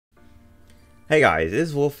Hey guys,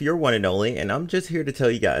 it's Wolf, your one and only, and I'm just here to tell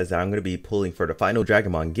you guys that I'm going to be pulling for the final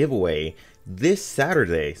Dragomon giveaway this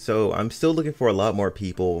Saturday. So I'm still looking for a lot more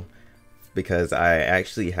people because I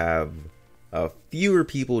actually have fewer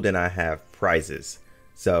people than I have prizes.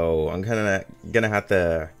 So I'm kind of gonna have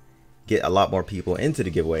to get a lot more people into the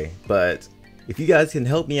giveaway. But if you guys can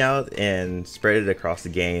help me out and spread it across the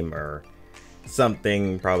game or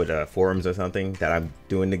something, probably the forums or something, that I'm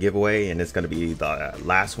doing the giveaway, and it's going to be the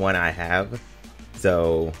last one I have.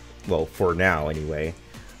 So, well, for now anyway,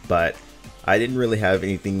 but I didn't really have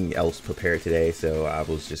anything else prepared today, so I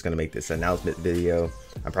was just going to make this announcement video.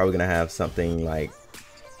 I'm probably going to have something like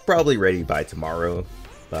probably ready by tomorrow,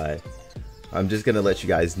 but I'm just going to let you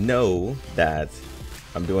guys know that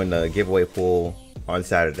I'm doing the giveaway pool on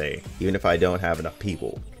Saturday, even if I don't have enough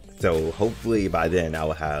people. So hopefully by then I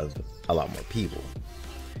will have a lot more people.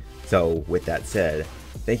 So with that said,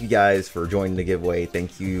 thank you guys for joining the giveaway.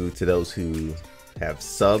 Thank you to those who have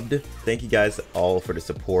subbed. Thank you guys all for the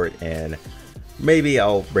support, and maybe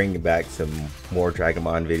I'll bring back some more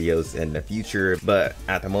Dragomon videos in the future, but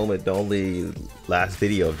at the moment the only last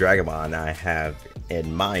video of Dragomon I have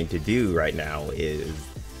in mind to do right now is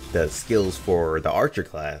the skills for the archer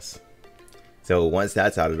class. So once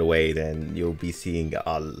that's out of the way, then you'll be seeing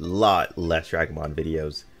a lot less Dragomon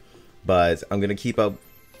videos. But I'm gonna keep up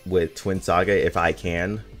with Twin Saga if I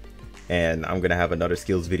can, and I'm gonna have another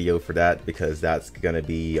skills video for that because that's gonna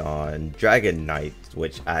be on Dragon Knight,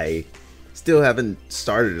 which I still haven't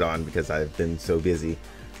started on because I've been so busy.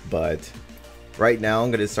 But right now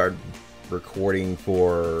I'm gonna start recording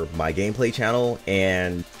for my gameplay channel,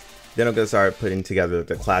 and then I'm gonna start putting together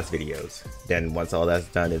the class videos. Then once all that's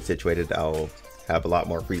done and situated, I'll have a lot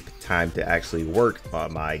more free time to actually work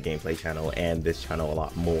on my gameplay channel and this channel a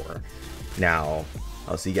lot more. Now,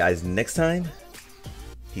 I'll see you guys next time.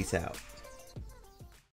 Peace out.